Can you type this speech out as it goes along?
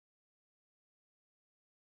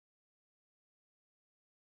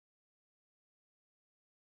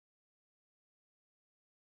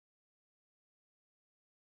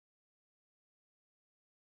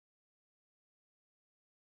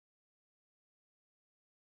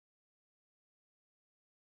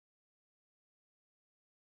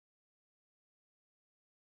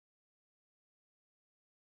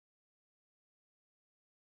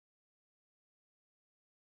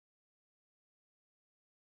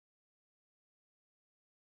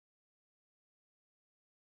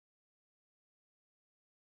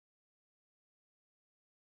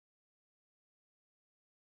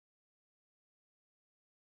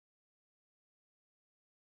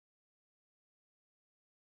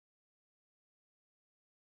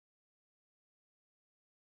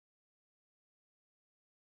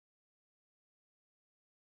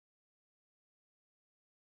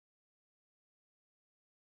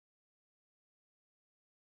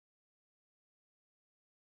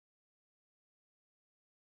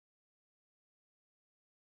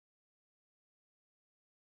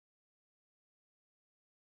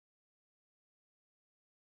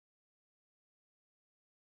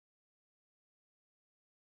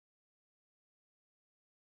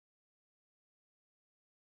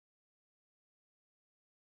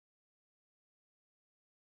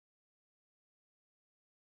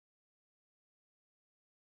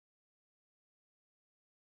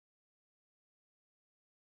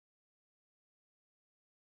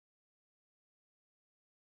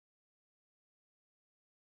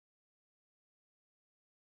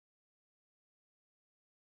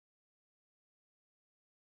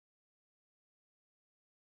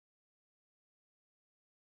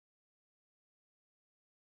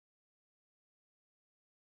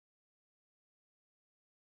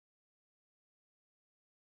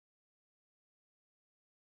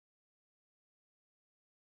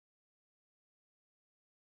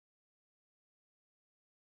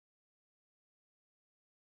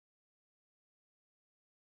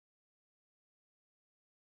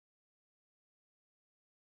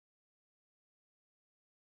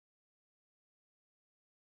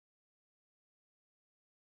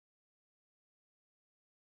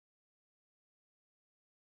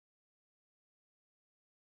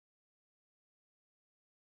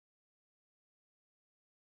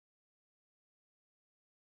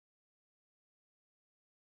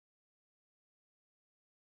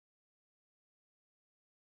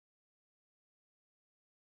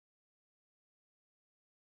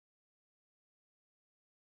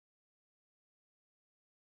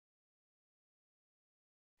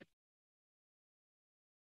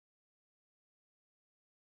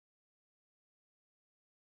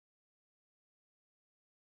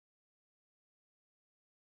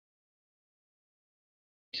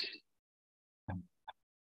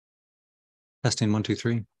Testing 1, 2,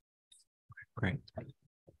 3. Great.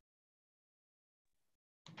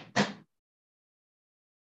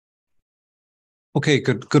 Okay,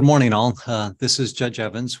 good morning all. This is Judge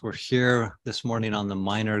Evans. We're here this morning on the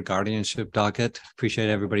minor guardianship docket.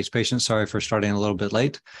 Appreciate everybody's patience. Sorry for starting a little bit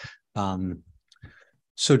late.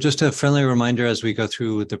 So just a friendly reminder as we go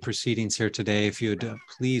through the proceedings here today, if you'd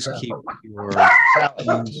please keep your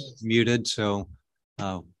phones muted so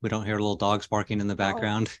we don't hear little dogs barking in the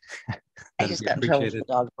background. I just got in trouble with the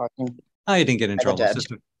dog barking. Oh, you didn't get in trouble. It's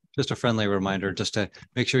just a friendly reminder, just to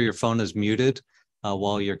make sure your phone is muted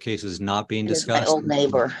while your case is not being discussed. My old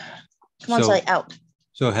neighbor. Come on, say out.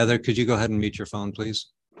 So Heather, could you go ahead and mute your phone,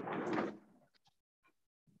 please?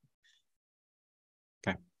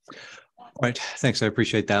 Okay. All right. Thanks. I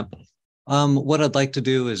appreciate that. What I'd like to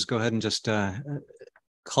do is go ahead and just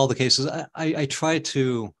call the cases. I try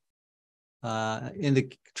to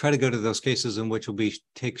try to go to those cases in which will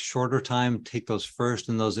take shorter time, take those first,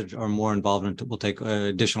 and those that are more involved will take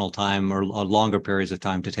additional time or longer periods of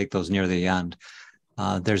time to take those near the end.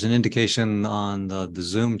 There's an indication on the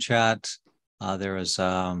Zoom chat. There is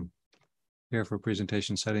here for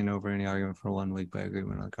presentation setting over any argument for 1 week by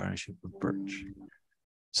agreement on the guardianship of Birch.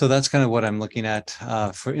 So that's kind of what I'm looking at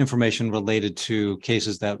for information related to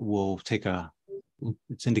cases that will take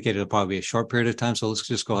it's indicated it'll probably be a short period of time. So let's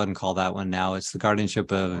just go ahead and call that one now. It's the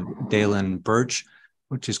guardianship of Dalen Birch,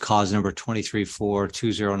 which is cause number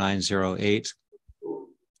 23-4-20908.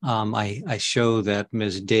 I show that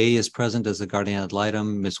Ms. Day is present as the guardian ad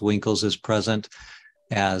litem. Ms. Winkles is present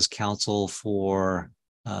as counsel for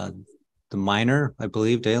the minor, I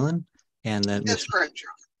believe, Dalen. And then that's correct,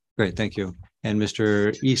 John. Great, thank you. And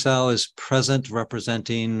Mr. Esau is present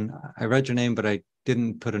representing, I read your name, but I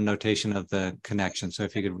didn't put a notation of the connection. So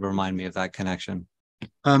if you could remind me of that connection.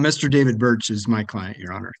 Mr. David Birch is my client,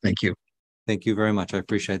 Your Honor. Thank you. Thank you very much. I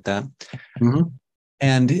appreciate that. Mm-hmm.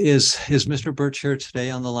 And is Mr. Birch here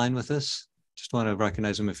today on the line with us? Just want to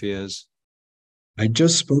recognize him if he is. I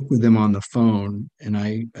just spoke with him on the phone and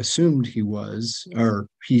I assumed he was, or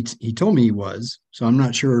he told me he was. So I'm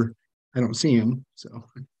not sure. I don't see him. So.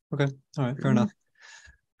 Okay. All right. Fair enough.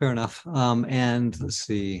 Fair enough. And let's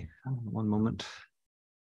see. One moment.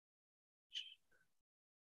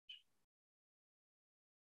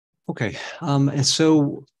 Okay. And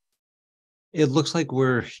so it looks like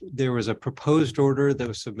there was a proposed order that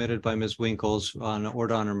was submitted by Ms. Winkles on an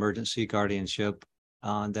order on emergency guardianship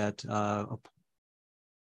and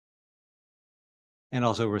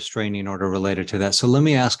also a restraining order related to that. So let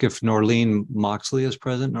me ask if Norlene Moxley is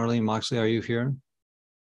present. Norlene Moxley, are you here?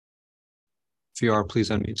 If you are, please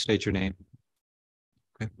unmute, state your name.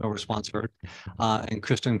 Okay, no response heard. And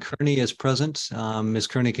Kristen Kearney is present. Ms.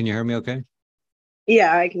 Kearney, can you hear me okay?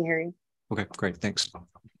 Yeah, I can hear you. Okay, great, thanks.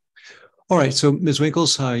 All right, so Ms.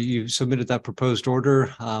 Winkles, you submitted that proposed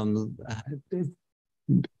order.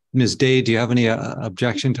 Ms. Day, do you have any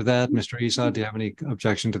objection to that? Mr. Esau, do you have any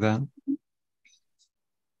objection to that?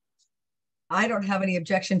 I don't have any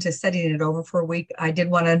objection to setting it over for a week. I did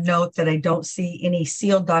want to note that I don't see any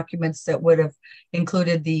sealed documents that would have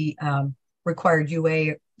included the required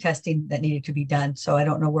UA testing that needed to be done. So I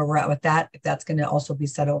don't know where we're at with that, if that's going to also be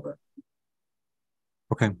set over.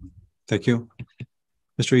 Okay, thank you.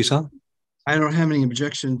 Mr. Esau? I don't have any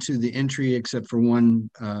objection to the entry except for one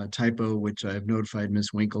typo, which I've notified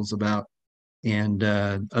Ms. Winkles about. And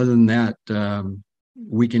other than that,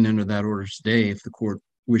 we can enter that order today if the court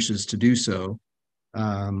wishes to do so.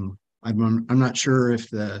 I'm not sure if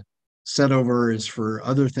the set over is for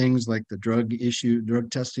other things like the drug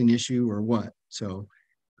testing issue or what. So,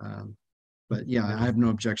 but yeah, I have no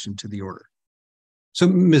objection to the order. So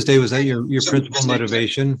Ms. Day, was that your principal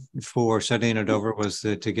motivation for setting it over was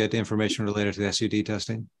to get information related to the SUD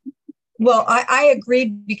testing? Well, I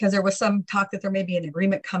agreed because there was some talk that there may be an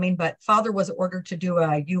agreement coming, but father was ordered to do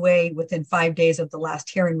a UA within 5 days of the last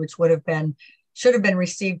hearing, which should have been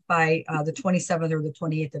received by the 27th or the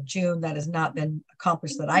 28th of June. That has not been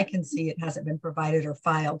accomplished that I can see. It hasn't been provided or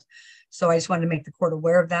filed. So I just wanted to make the court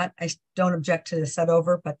aware of that. I don't object to the set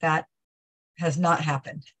over, but that has not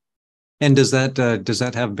happened. And does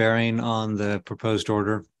that have bearing on the proposed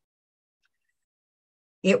order?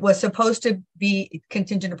 It was supposed to be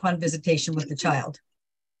contingent upon visitation with the child.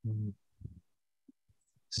 And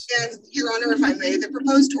Your Honor, if I may, the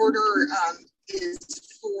proposed order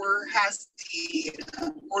has the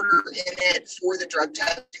order in it for the drug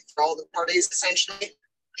testing for all the parties essentially.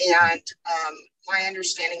 And my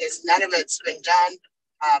understanding is none of it's been done.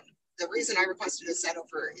 The reason I requested a set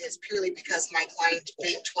over is purely because my client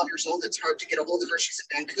being 12 years old, it's hard to get a hold of her. She's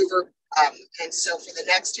in Vancouver. And so for the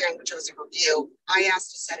next hearing, which was a review, I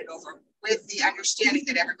asked to set it over with the understanding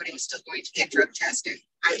that everybody was still going to get drug tested.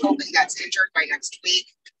 I'm hoping that's entered by next week.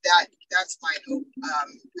 That's my hope.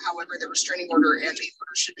 However, the restraining order and the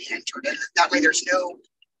order should be entered. And that way there's no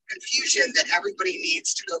confusion that everybody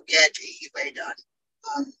needs to go get a UA done.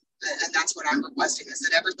 And that's what I'm requesting, is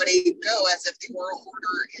that everybody go as if the oral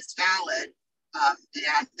order is valid,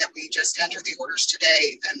 and that we just enter the orders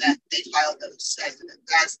today and that they file them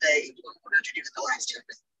as they were ordered to do in the last hearing.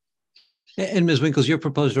 And Ms. Winkles, your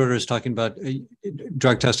proposed order is talking about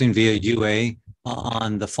drug testing via UA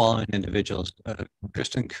on the following individuals: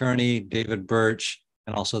 Kristen Kearney, David Birch,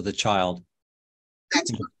 and also the child.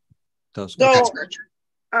 That's correct.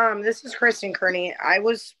 This is Kristen Kearney.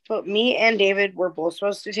 Me and David were both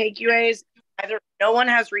supposed to take UAs. No one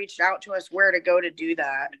has reached out to us where to go to do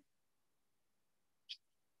that.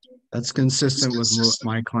 That's consistent with what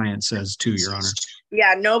my client says too, Your Honor.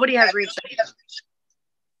 Yeah, nobody has reached out.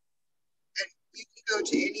 And you can go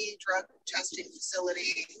to any drug testing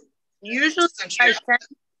facility. Usually I send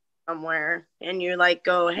somewhere and you like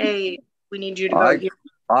go, hey, we need you to go here.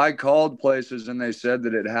 I called places and they said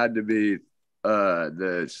that it had to be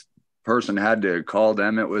the person had to call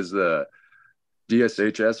them. It was the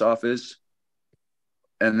DSHS office.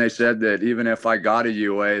 And they said that even if I got a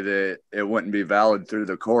UA, that it wouldn't be valid through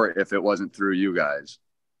the court if it wasn't through you guys.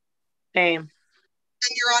 Same. And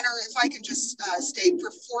Your Honor, if I could just state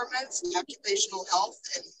performance, occupational health,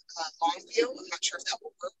 and Longview. I'm not sure if that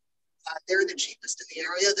will work. They're the cheapest in the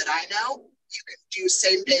area that I know. You can do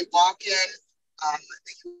same day walk-in.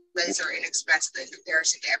 The UAs are inexpensive in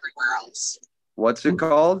comparison to everywhere else. What's it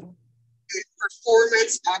called?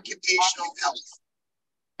 Performance occupational health.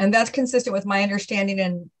 And that's consistent with my understanding,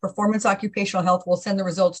 and Performance Occupational Health will send the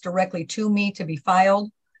results directly to me to be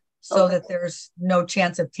filed so that there's no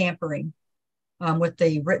chance of tampering with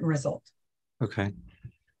the written result. Okay.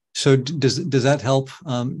 So does that help,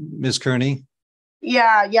 Ms. Kearney?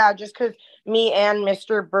 Yeah, just because me and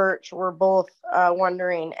Mr. Birch were both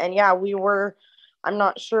wondering. And yeah, I'm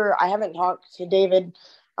not sure. I haven't talked to David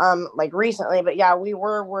like recently, but yeah, we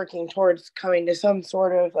were working towards coming to some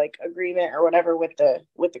sort of like agreement or whatever with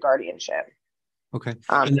the guardianship. Okay.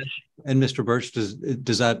 And Mr. Birch, does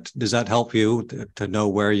that help you to know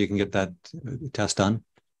where you can get that test done?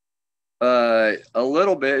 A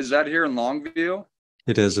little bit. Is that here in Longview?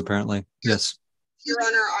 It is, apparently. Yes. Your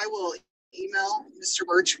Honor, I will email Mr.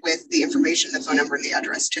 Birch with the information, the phone number, and the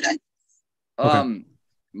address today. Okay.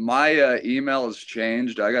 My email has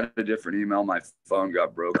changed. I got a different email. My phone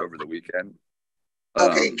got broke over the weekend.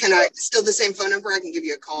 Okay. Can I still the same phone number? I can give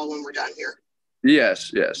you a call when we're done here.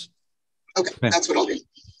 Yes. Okay. That's what I'll do.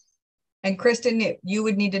 And Kristen, you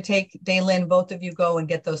would need to take Daylin, both of you go and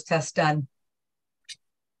get those tests done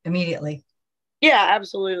immediately. Yeah,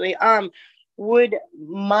 absolutely. Would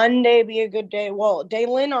Monday be a good day? Well,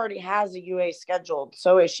 Daylin already has a UA scheduled.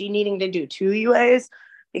 So is she needing to do 2 UAs?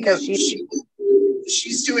 Because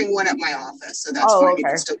she's doing one at my office, so that's fine. You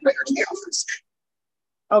can still bring her to the office.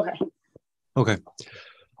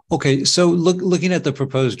 Okay. So looking at the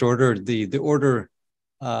proposed order, the order,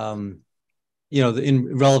 in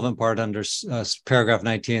relevant part under paragraph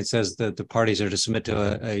 19, it says that the parties are to submit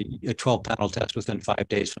to a 12-panel test within 5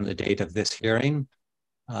 days from the date of this hearing.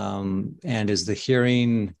 And is the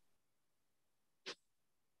hearing?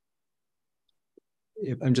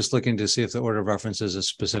 I'm just looking to see if the order references a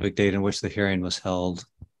specific date in which the hearing was held.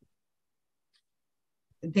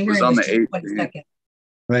 The hearing was June 22nd.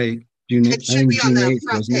 Right. It should be on the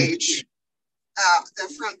front page.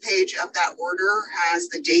 The front page of that order has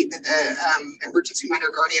the date that the emergency minor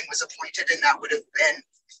guardian was appointed, and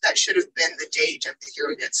that should have been the date of the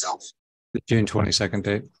hearing itself. The June 22nd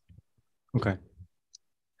date. Okay.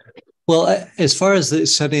 Well, as far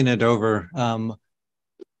as setting it over,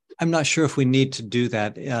 I'm not sure if we need to do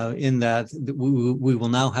that, in that we will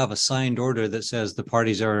now have a signed order that says the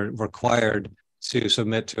parties are required to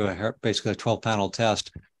submit to basically a 12-panel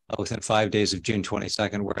test within 5 days of June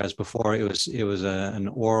 22nd, whereas before it was an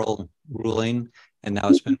oral ruling, and now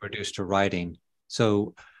it's been reduced to writing.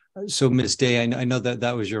 So Ms. Day, I know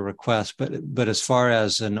that was your request, but as far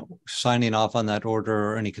as signing off on that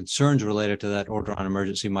order or any concerns related to that order on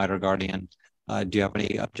emergency minor guardian, do you have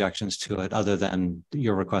any objections to it other than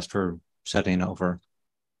your request for setting over?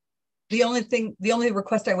 The only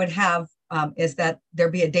request I would have is that there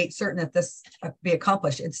be a date certain that this be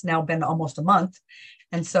accomplished. It's now been almost a month.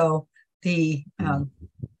 And so the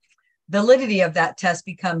validity of that test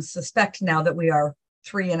becomes suspect now that we are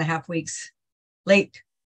 3.5 weeks late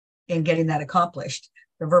in getting that accomplished.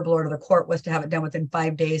 the verbal order of the court was to have it done within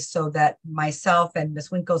 5 days so that myself and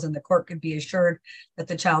Ms. Winkles and the court could be assured that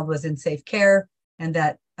the child was in safe care and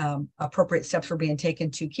that appropriate steps were being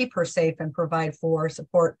taken to keep her safe and provide for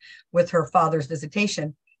support with her father's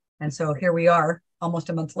visitation. And so here we are almost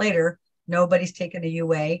a month later, nobody's taken a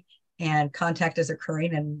UA and contact is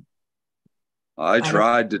occurring. And I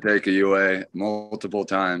tried to take a UA multiple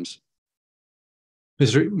times.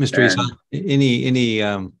 Mr. Isa,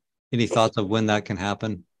 any thoughts of when that can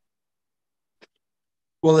happen?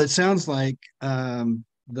 Well, it sounds like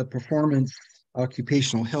the performance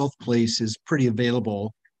occupational health place is pretty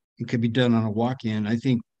available. It could be done on a walk-in. I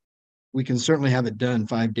think we can certainly have it done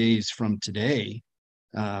 5 days from today,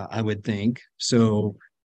 I would think. So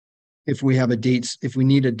if we have if we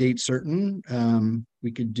need a date certain,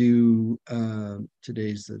 we could do,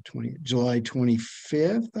 today's the July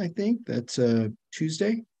 25th, I think. That's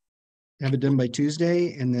Tuesday. Have it done by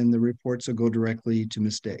Tuesday, and then the reports will go directly to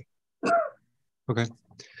Ms. Day. Okay.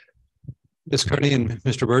 Ms. Kearney and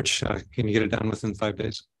Mr. Birch, can you get it done within 5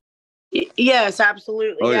 days? Yes,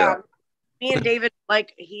 absolutely. Oh, yeah. yeah. Me and David,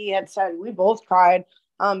 like he had said, we both tried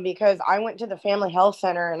because I went to the family health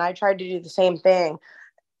center and I tried to do the same thing.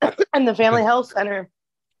 And the family health center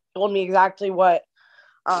told me exactly what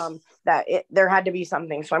there had to be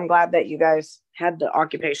something. So I'm glad that you guys had the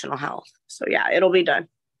occupational health. So yeah, it'll be done.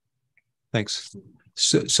 Thanks.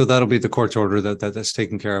 So that'll be the court's order that's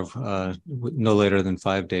taken care of no later than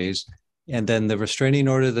 5 days. And then the restraining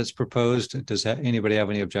order that's proposed, does anybody have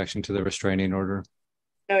any objection to the restraining order?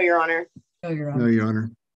 No, Your Honor. No, Your Honor. No, Your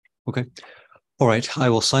Honor. Okay. All right. I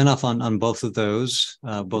will sign off on both of those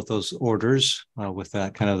orders with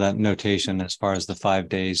that notation as far as the 5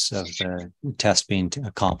 days of the test being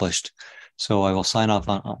accomplished. So I will sign off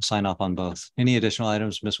on both. Any additional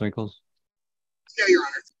items, Ms. Winkles? No, Your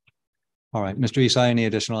Honor. All right. Mr. Isai, any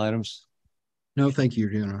additional items? No, thank you,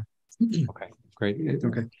 Your Honor. Okay, great.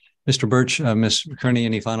 Okay. Mr. Birch, Ms. Kearney,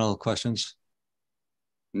 any final questions?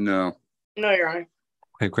 No. No, Your Honor.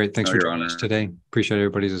 Okay, great. Thanks No, for Your joining us Honor. today. Appreciate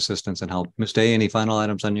everybody's assistance and help. Ms. Day, any final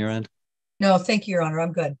items on your end? No, thank you, Your Honor.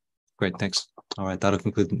 I'm good. Great, thanks. All right, that'll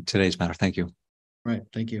conclude today's matter. Thank you. All right,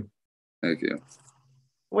 thank you. Thank you.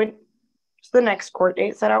 When's the next court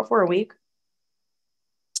date set out for? A week?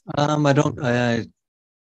 I don't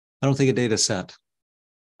think a date is set.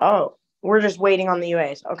 Oh, we're just waiting on the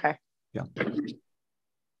UAs. Okay. Yeah.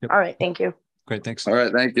 Yep. All right, thank you. Great, thanks. All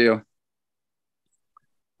right, thank you.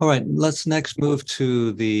 All right, let's next move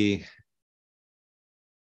to the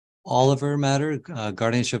Oliver matter,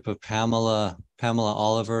 guardianship of Pamela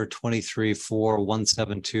Oliver,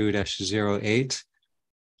 234172-08.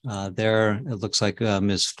 There, it looks like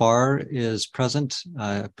Ms. Farr is present.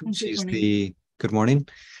 She's good morning.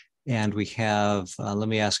 And we have, let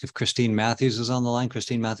me ask if Christine Matthews is on the line.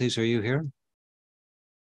 Christine Matthews, are you here?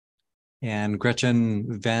 And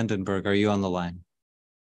Gretchen Vandenberg, are you on the line?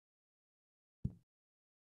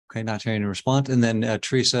 Okay, not hearing a response. And then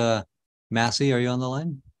Teresa Massey, are you on the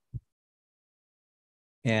line?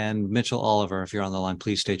 And Mitchell Oliver, if you're on the line,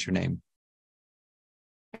 please state your name.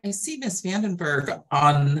 I see Miss Vandenberg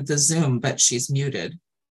on the Zoom, but she's muted.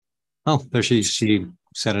 Oh, there she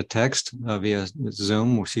sent a text via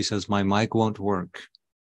Zoom where she says, my mic won't work.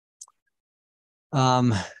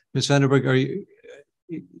 Ms. Vandenberg, are you,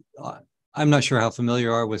 I'm not sure how familiar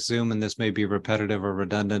you are with Zoom, and this may be repetitive or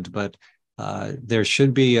redundant, but there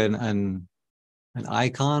should be an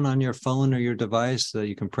icon on your phone or your device that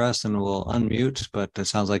you can press and it will unmute, but it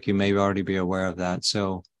sounds like you may already be aware of that.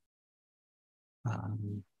 So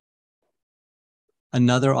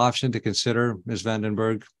another option to consider, Ms.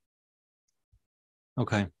 Vandenberg.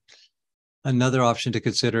 Okay. Another option to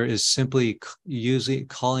consider is simply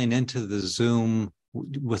calling into the Zoom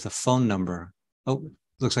with a phone number. Oh,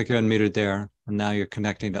 looks like you're unmuted there, and now you're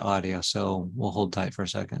connecting to audio. So we'll hold tight for a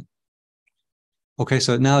second. Okay,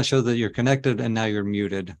 so now it shows that you're connected and now you're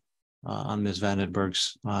muted on Ms.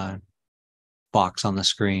 Vandenberg's box on the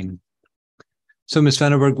screen. So Ms.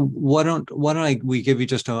 Vandenberg, why don't we give you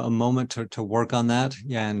just a moment to work on that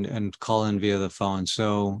and call in via the phone.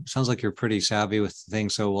 So sounds like you're pretty savvy with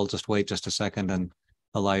things. So we'll just wait just a second and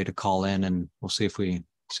allow you to call in, and we'll see if we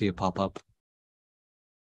see it pop up.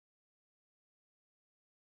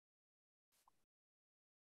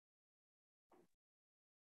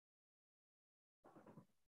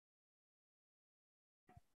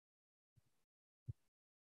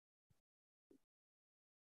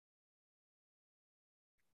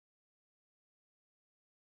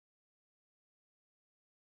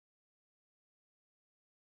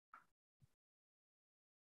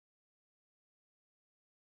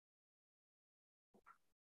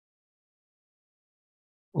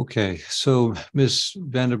 Okay, so Ms.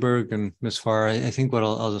 Vandenberg and Ms. Farr, I think what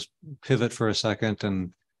I'll just pivot for a second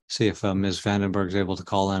and see if Ms. Vandenberg is able to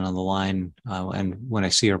call in on the line. And when I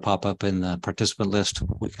see her pop up in the participant list,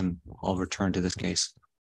 I'll return to this case.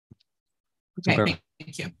 Okay,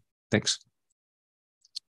 thank you. Thanks.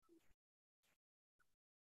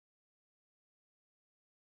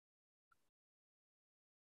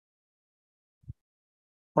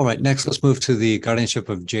 All right, next let's move to the guardianship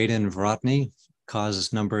of Jaden Vrotny.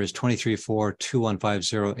 Cause number is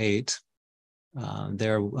 234-21508.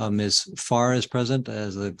 There, Ms. Farr is present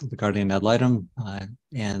as the guardian ad litem,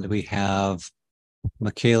 and we have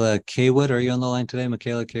Michaela Kaywood. Are you on the line today,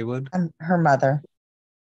 Michaela Kaywood? I'm her mother.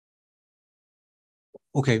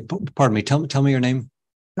 Okay, pardon me. Tell me your name.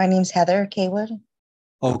 My name's Heather Kaywood.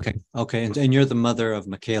 Okay, and you're the mother of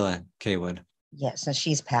Michaela Kaywood. Yes, and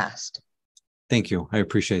she's passed. Thank you. I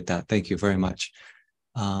appreciate that. Thank you very much.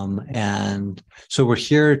 And so we're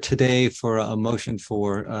here today for a motion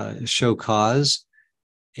for show cause.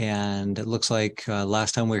 And it looks like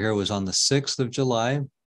last time we were here was on the 6th of July,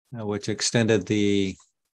 which extended the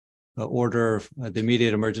order, the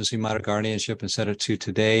immediate emergency matter guardianship, and set it to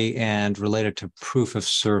today and related to proof of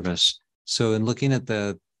service. So in looking at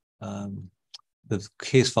the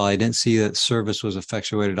case file, I didn't see that service was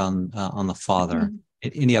effectuated on the father.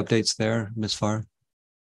 Any updates there, Ms. Farr?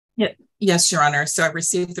 Yeah. Yes, Your Honor. So I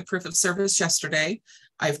received the proof of service yesterday.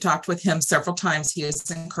 I've talked with him several times. He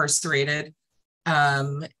is incarcerated,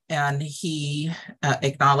 and he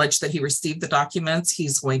acknowledged that he received the documents.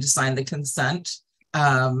 He's going to sign the consent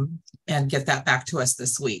and get that back to us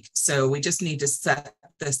this week. So we just need to set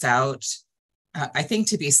this out, I think,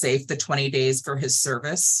 to be safe, the 20 days for his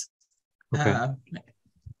service, okay.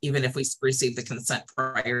 Even if we receive the consent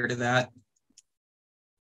prior to that.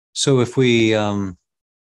 So if we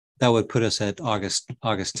that would put us at August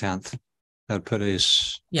 10th. That would put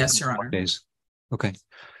us. Yes, Your Honor. Days. Okay.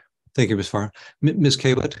 Thank you, Ms. Farr. Ms.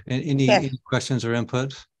 Kaywood, any questions or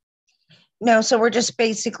input? No, so we're just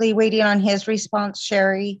basically waiting on his response,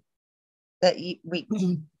 Sherry, that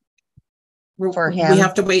for him. We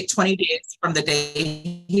have to wait 20 days from the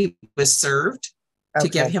day he was served to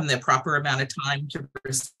give him the proper amount of time to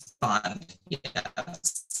respond.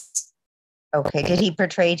 Yes. Okay. Did he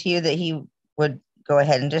portray to you that he would go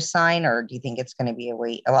ahead and just sign, or do you think it's going to be a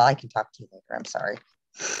wait? Well, I can talk to you later. I'm sorry.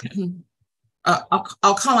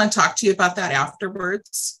 I'll call and talk to you about that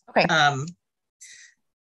afterwards. Okay.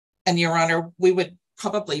 And Your Honor, we would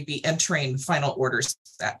probably be entering final orders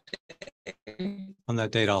that day. On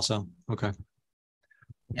that date also. Okay.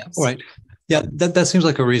 Yes. All right. Yeah, that seems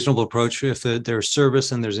like a reasonable approach. If there's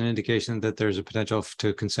service and there's an indication that there's a potential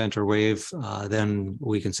to consent or waive, then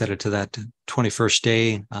we can set it to that 21st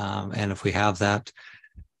day. And if we have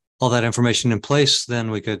all that information in place,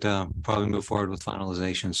 then we could probably move forward with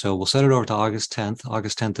finalization. So we'll set it over to August 10th.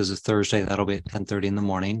 August 10th is a Thursday. That'll be at 10:30 in the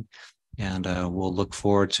morning. And we'll look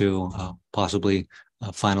forward to possibly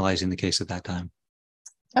finalizing the case at that time.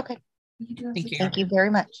 Okay. Thank you. Thank you very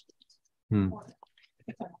much.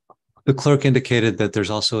 The clerk indicated that there's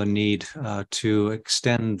also a need to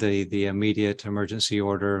extend the immediate emergency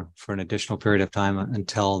order for an additional period of time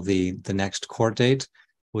until the next court date,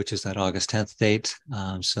 which is that August 10th date.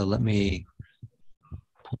 So let me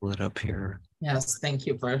pull it up here. Yes, thank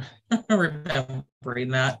you for remembering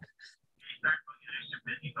that.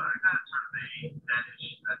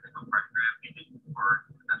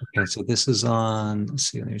 Okay, so this is on, let's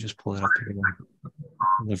see, let me just pull it up here.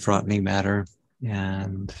 The Vrotny matter.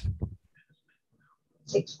 And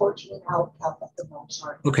 614 out the moment,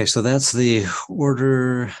 sorry. Okay, so that's the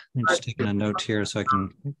order. I'm just taking a note here so I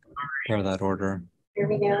can prepare that order. Hear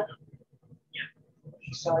me now?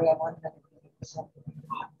 Sorry, I wanted to.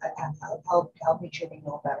 I'll make sure they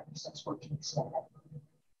know about it. 614 said that.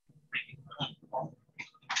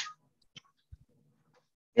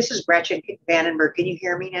 This is Gretchen Vandenberg. Can you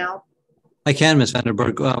hear me now? I can, Ms.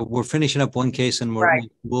 Vandenberg. We're finishing up one case and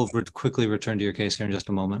we'll quickly return to your case here in just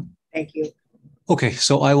a moment. Thank you. Okay,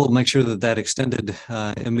 so I will make sure that extended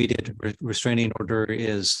immediate restraining order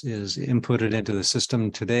is inputted into the system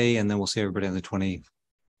today, and then we'll see everybody on the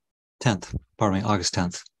August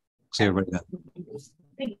 10th. See everybody then.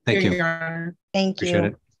 Thank you. Thank you. Appreciate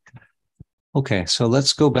it. Okay, so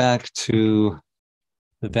let's go back to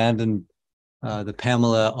the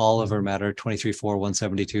Pamela Oliver matter,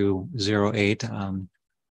 234-17208.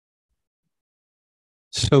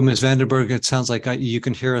 So Ms. Vandenberg, it sounds like you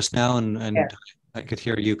can hear us now, and yes. I could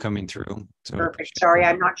hear you coming through. So perfect. Sorry,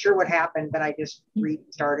 I'm not sure what happened, but I just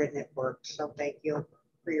restarted and it worked. So thank you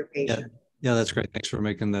for your patience. Yeah, that's great. Thanks for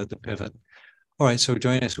making the pivot. All right, so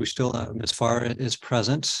joining us, we still, Ms. Farr is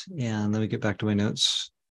present, and let me get back to my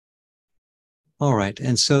notes. All right.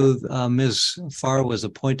 And so Ms. Farr was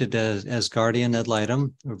appointed as guardian ad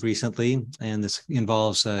litem recently, and this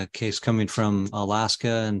involves a case coming from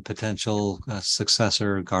Alaska and potential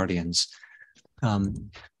successor guardians.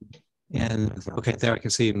 And okay, there I can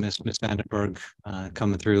see Miss Vandenberg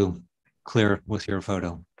coming through clear with your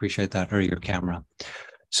photo. Appreciate that, or your camera.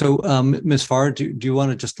 So Ms. Farr, do you want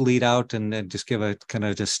to just lead out and just give a kind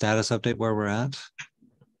of just status update where we're at?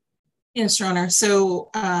 Yes, Your Honor.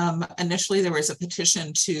 So initially there was a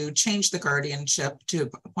petition to change the guardianship to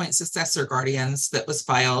appoint successor guardians that was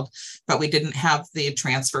filed, but we didn't have the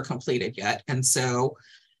transfer completed yet. And so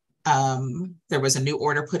there was a new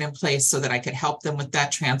order put in place so that I could help them with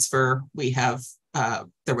that transfer. We have,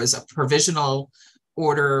 there was a provisional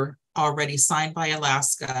order already signed by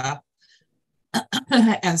Alaska.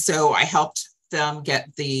 And so I helped them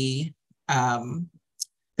get the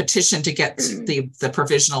petition to get the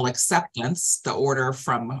provisional acceptance, the order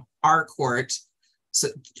from our court. So,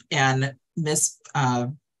 and Ms.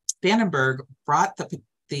 Vandenberg brought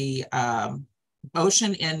the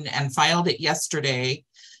motion in and filed it yesterday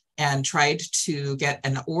and tried to get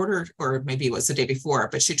an order, or maybe it was the day before,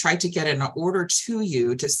 but she tried to get an order to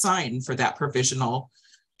you to sign for that provisional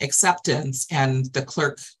acceptance. And the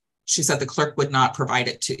clerk, she said the clerk would not provide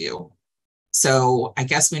it to you. So I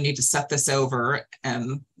guess we need to set this over.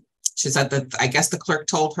 And she said that I guess the clerk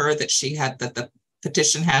told her that she had, that the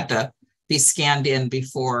petition had to be scanned in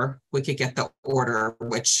before we could get the order,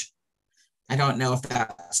 which I don't know if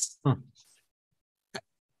that's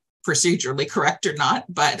procedurally correct or not,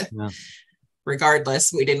 but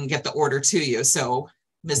regardless, we didn't get the order to you. So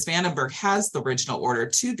Ms. Vandenberg has the original order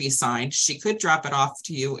to be signed. She could drop it off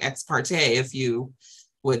to you ex parte if you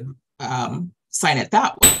would sign it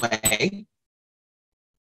that way.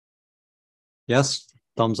 Yes,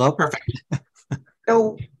 thumbs up. Perfect.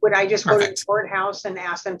 So would I just go to the courthouse and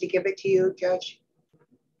ask them to give it to you, Judge?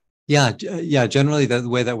 Yeah, yeah. Generally, the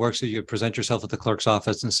way that works is you present yourself at the clerk's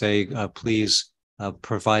office and say, please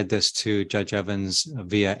provide this to Judge Evans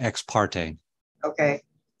via ex parte. Okay.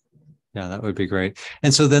 Yeah, that would be great.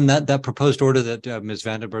 And so then that proposed order that Ms.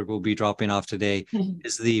 Vandenberg will be dropping off today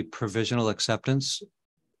is the provisional acceptance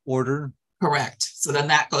order. Correct. So then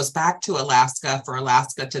that goes back to Alaska for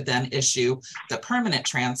Alaska to then issue the permanent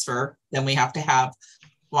transfer. Then we have to have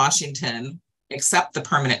Washington accept the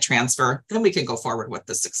permanent transfer. Then we can go forward with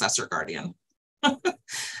the successor guardian.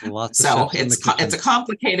 So it's a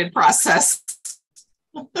complicated process.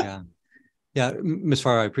 Yeah. Yeah, Ms.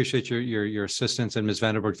 Farr, I appreciate your assistance, and Ms.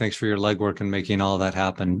 Vandenberg, thanks for your legwork in making all that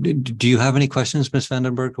happen. Do you have any questions, Ms.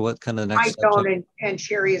 Vandenberg? What kind of next steps? I don't, and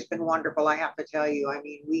Sherry has been wonderful, I have to tell you. I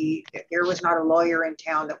mean, there was not a lawyer in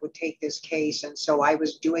town that would take this case, and so I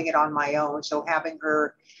was doing it on my own. So having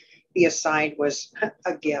her be assigned was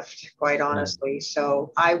a gift, quite honestly.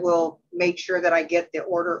 So I will make sure that I get the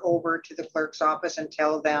order over to the clerk's office and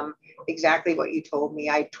tell them exactly what you told me.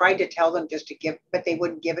 I tried to tell them just to give, but they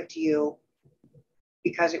wouldn't give it to you,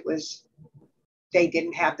 because it was, they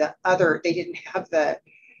didn't have the other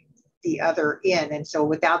in. And so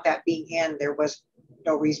without that being in, there was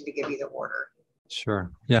no reason to give you the order. Sure.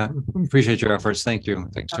 Yeah. Appreciate your efforts. Thank you.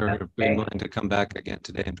 Thanks for being willing to come back again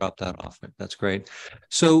today and drop that off. That's great.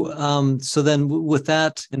 So, so then with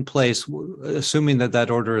that in place, assuming that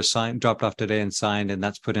order is signed, dropped off today and signed, and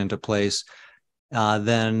that's put into place,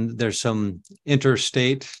 then there's some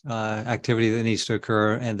interstate activity that needs to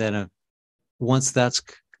occur. And then once that's,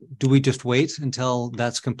 do we just wait until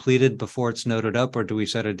that's completed before it's noted up, or do we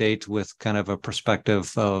set a date with kind of a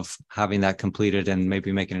perspective of having that completed and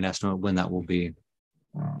maybe making an estimate when that will be?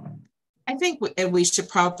 I think we should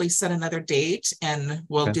probably set another date, and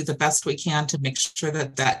we'll do the best we can to make sure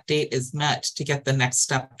that that date is met to get the next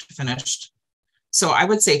step finished. So I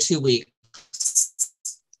would say 2 weeks.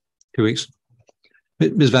 2 weeks.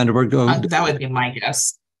 Ms. Vandenberg? That would be my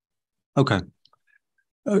guess. Okay.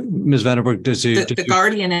 Ms. Vandenberg, does the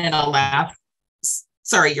guardian in Alaska,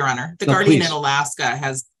 sorry, Your Honor, the guardian in Alaska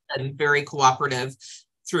has been very cooperative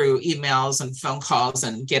through emails and phone calls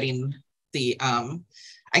and getting the,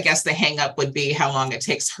 I guess the hang up would be how long it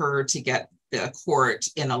takes her to get the court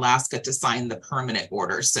in Alaska to sign the permanent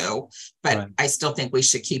order. So, but I still think we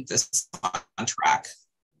should keep this on track.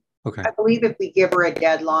 Okay. I believe if we give her a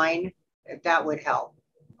deadline, that would help.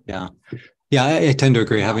 Yeah. Yeah, I tend to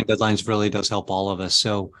agree. Having deadlines really does help all of us.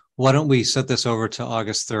 So why don't we set this over to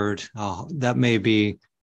August 3rd? That may be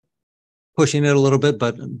pushing it a little bit,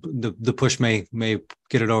 but the push may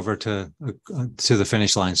get it over to the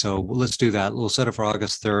finish line. So let's do that. We'll set it for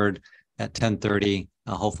August 3rd at 10:30.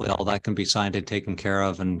 Hopefully all that can be signed and taken care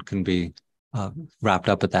of and can be wrapped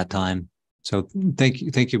up at that time. So thank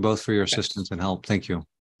you both for your assistance and help. Thank you.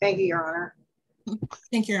 Thank you, Your Honor.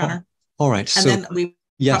 Thank you, Your Honor. All right. And so, then we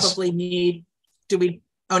yes. probably need,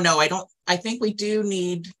 oh no, I think we do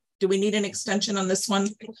need an extension on this one?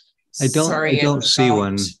 I don't see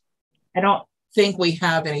one. I don't think we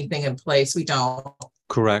have anything in place. We don't.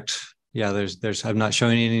 Correct. Yeah, I'm not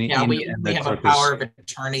showing any. Yeah, we have a power of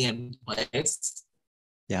attorney in place.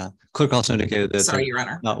 Yeah, clerk also indicated that Sorry, Your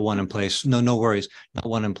Honor. Not one in place. No worries. Not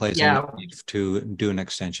one in place. Yeah. To do an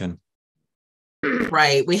extension.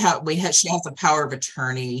 Right. She has a power of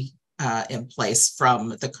attorney in place from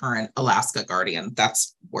the current Alaska Guardian.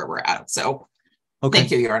 That's where we're at. So okay.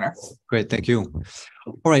 Thank you, Your Honor. Great. Thank you.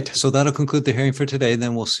 All right. So that'll conclude the hearing for today.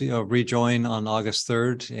 Then we'll see rejoin on August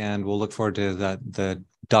 3rd, and we'll look forward to the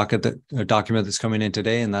docket document that's coming in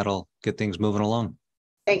today, and that'll get things moving along.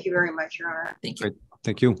 Thank you very much, Your Honor. Thank you. Great.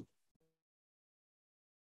 Thank you.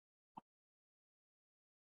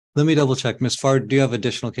 Let me double check. Ms. Farr, do you have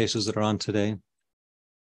additional cases that are on today?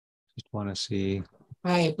 Just want to see.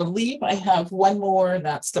 I believe I have one more.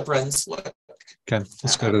 That's the Brunswick. Okay,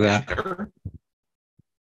 let's go to that. Matter.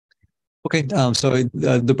 Okay, so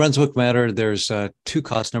the Brunswick matter, there's two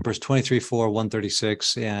cost numbers,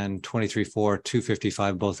 23-4-136 and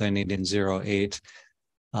 23-4-255, both ending in 08.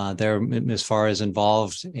 There, Ms. Farr is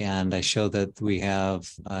involved, and I show that we have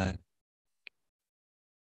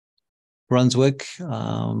Brunswick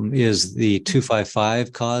is the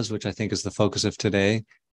 255 cause, which I think is the focus of today.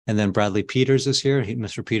 And then Bradley Peters is here.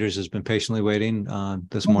 Mr. Peters has been patiently waiting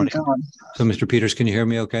this morning. So Mr. Peters, can you hear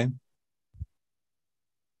me okay?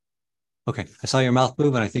 Okay, I saw your mouth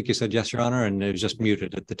move and I think you said yes, Your Honor, and it was just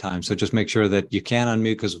muted at the time. So just make sure that you can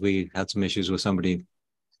unmute because we had some issues with somebody.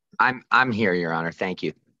 I'm here, Your Honor. Thank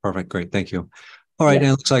you. Perfect, great, thank you. All right, and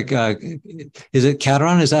it looks like, is it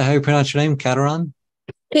Cateron? Is that how you pronounce your name, Cateron?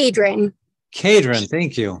 Cadron. Cadron,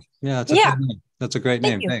 thank you. Yeah, that's a great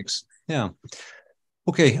name, thanks. Yeah.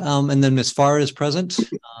 Okay, and then Ms. Farr is present,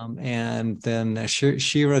 and then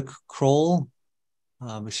Shira Kroll,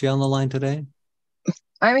 is she on the line today?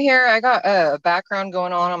 I'm here. I got a background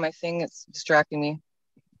going on my thing. It's distracting me.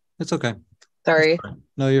 It's okay. Sorry.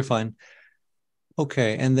 No, you're fine.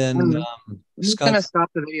 Okay, and then I'm just gonna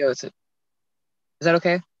stop the video. Is that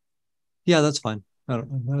okay? Yeah, that's fine.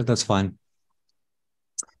 That's fine.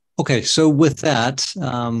 Okay, so with that,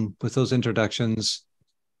 with those introductions,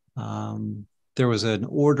 there was an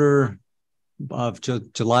order of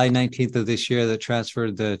July 19th of this year that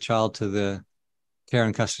transferred the child to the care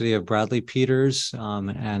and custody of Bradley Peters,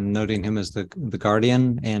 and noting him as the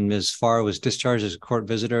guardian. And Ms. Farr was discharged as a court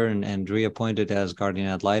visitor and reappointed as guardian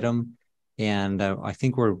ad litem. And I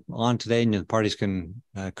think we're on today, and the parties can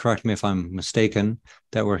correct me if I'm mistaken,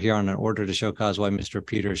 that we're here on an order to show cause why Mr.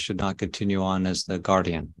 Peters should not continue on as the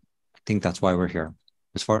guardian. I think that's why we're here.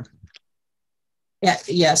 Ms. Farr? Yeah,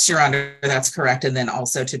 yes, Your Honor, that's correct. And then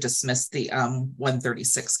also to dismiss the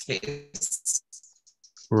 136 case.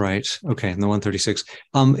 Right. Okay. And the 136.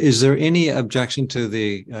 Is there any objection to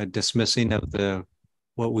the dismissing of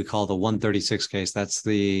what we call the 136 case? That's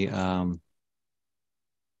the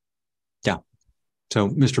yeah. So,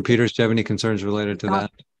 Mr. Peters, do you have any concerns related to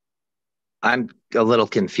that? I'm a little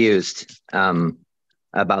confused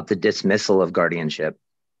about the dismissal of guardianship.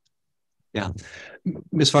 Yeah.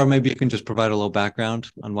 Ms. Farr, maybe you can just provide a little background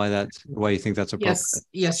on why you think that's appropriate.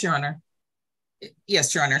 Yes, Your Honor.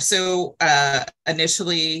 Yes, Your Honor. So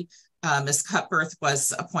initially, Ms. Cutbirth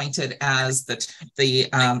was appointed as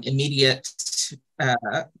the immediate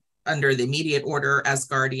under the immediate order as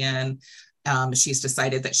guardian. She's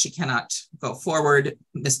decided that she cannot go forward.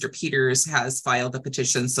 Mr. Peters has filed a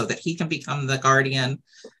petition so that he can become the guardian,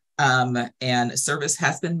 and service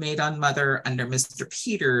has been made on mother under Mr.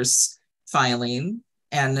 Peters' filing.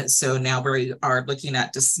 And so now we are looking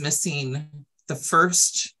at dismissing the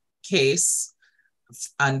first case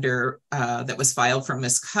under that was filed from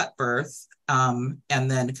Ms. Cutbirth, and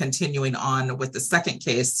then continuing on with the second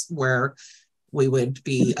case where we would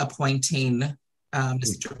be appointing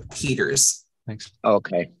Mr. Peters. Thanks.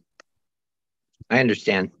 Okay. I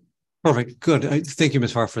understand. Perfect. Good. Thank you,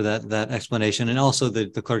 Ms. Farr, for that explanation. And also the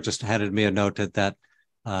clerk just handed me a note that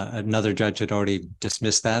another judge had already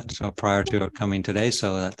dismissed that prior to it coming today.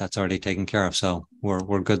 So that's already taken care of. So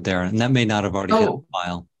we're good there. And that may not have already hit the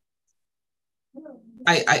file.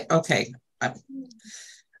 Okay.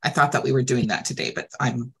 I thought that we were doing that today, but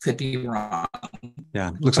could be wrong. Yeah,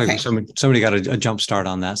 looks like somebody got a jump start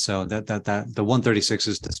on that. So that the 136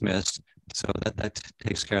 is dismissed. So that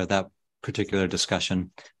takes care of that particular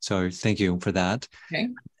discussion. So thank you for that. Okay.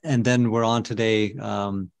 And then we're on today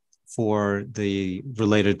for the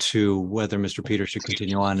related to whether Mr. Peters should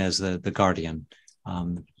continue on as the guardian.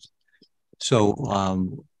 I'll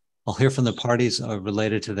I'll hear from the parties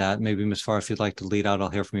related to that. Maybe Ms. Farr, if you'd like to lead out, I'll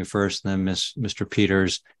hear from you first, and then Mr.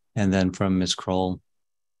 Peters, and then from Ms. Kroll.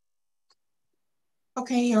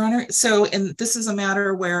 Okay, Your Honor. So, and this is a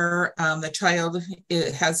matter where the child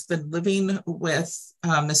has been living with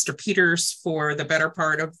Mr. Peters for the better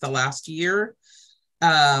part of the last year.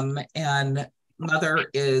 And mother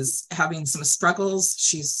is having some struggles.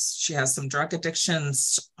 She has some drug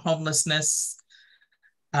addictions, homelessness,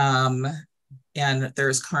 and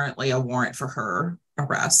there's currently a warrant for her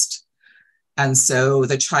arrest. And so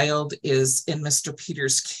the child is in Mr.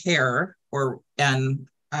 Peters' care, and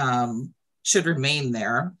should remain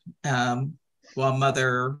there while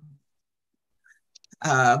mother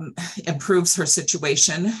improves her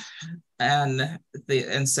situation. And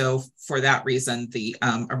so for that reason, the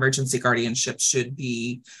emergency guardianship should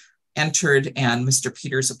be entered and Mr.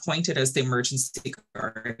 Peters appointed as the emergency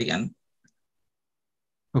guardian.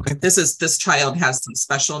 Okay. This child has some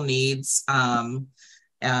special needs, some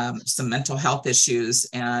mental health issues,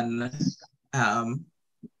 and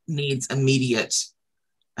needs immediate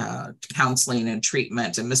counseling and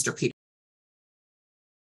treatment. And Mr.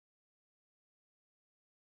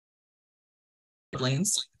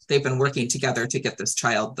 Peters, they've been working together to get this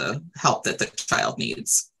child the help that the child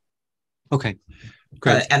needs. Okay,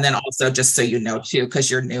 great. And then also, just so you know too, because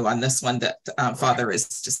you're new on this one, that father is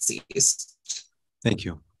deceased. Thank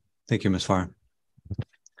you. Thank you, Ms. Farr.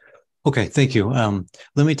 Okay, thank you.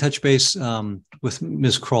 Let me touch base with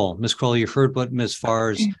Ms. Kroll. Ms. Kroll, you heard what Ms.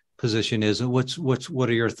 Farr's position is. What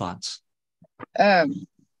are your thoughts?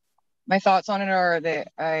 My thoughts on it are that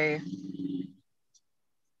I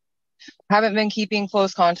haven't been keeping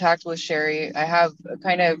close contact with Sherry. I have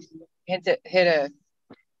kind of hit a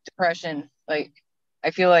depression. Like,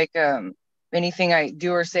 I feel like anything I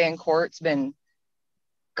do or say in court's been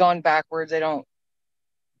gone backwards.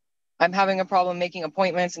 I'm having a problem making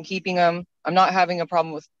appointments and keeping them. I'm not having a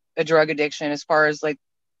problem with a drug addiction as far as like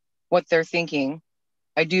what they're thinking.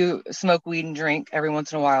 I do smoke weed and drink every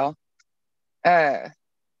once in a while. I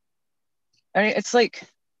mean, it's like,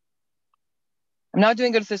 I'm not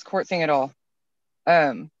doing good with this court thing at all.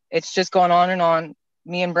 It's just gone on and on.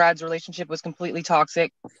 Me and Brad's relationship was completely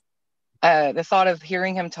toxic. The thought of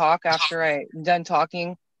hearing him talk after I'm done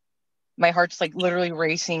talking, my heart's like literally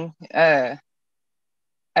racing.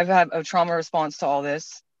 I've had a trauma response to all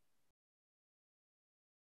this.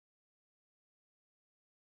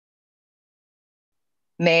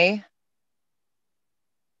 April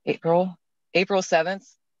 7th,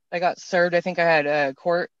 I got served. I think I had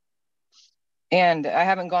court, and I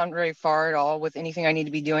haven't gone very far at all with anything I need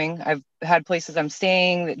to be doing. I've had places I'm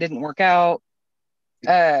staying that didn't work out.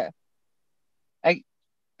 I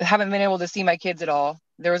haven't been able to see my kids at all.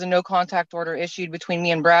 There was a no contact order issued between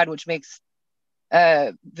me and Brad, which makes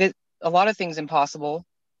a lot of things impossible.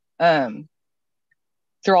 Through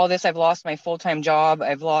all this, I've lost my full-time job.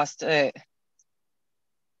 I've lost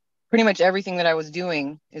pretty much everything that I was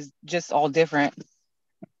doing is just all different.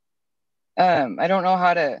 I don't know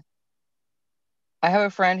how to. I have a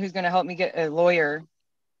friend who's going to help me get a lawyer.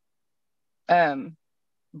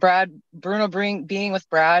 Bruno being with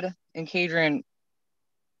Brad and Kadrian,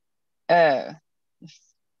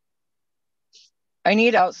 I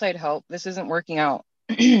need outside help. This isn't working out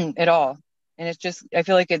at all. And it's just, I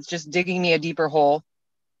feel like it's just digging me a deeper hole.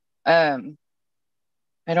 I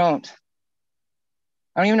don't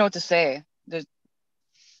even know what to say.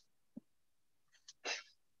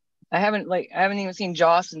 I haven't even seen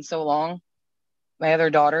Joss in so long, my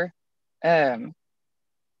other daughter. I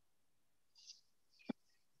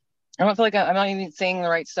don't feel like I'm not even saying the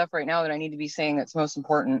right stuff right now that I need to be saying that's most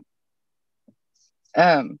important.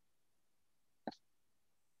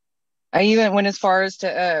 I even went as far as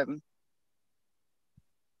to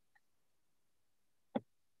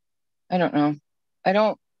I don't know.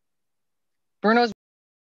 Bruno's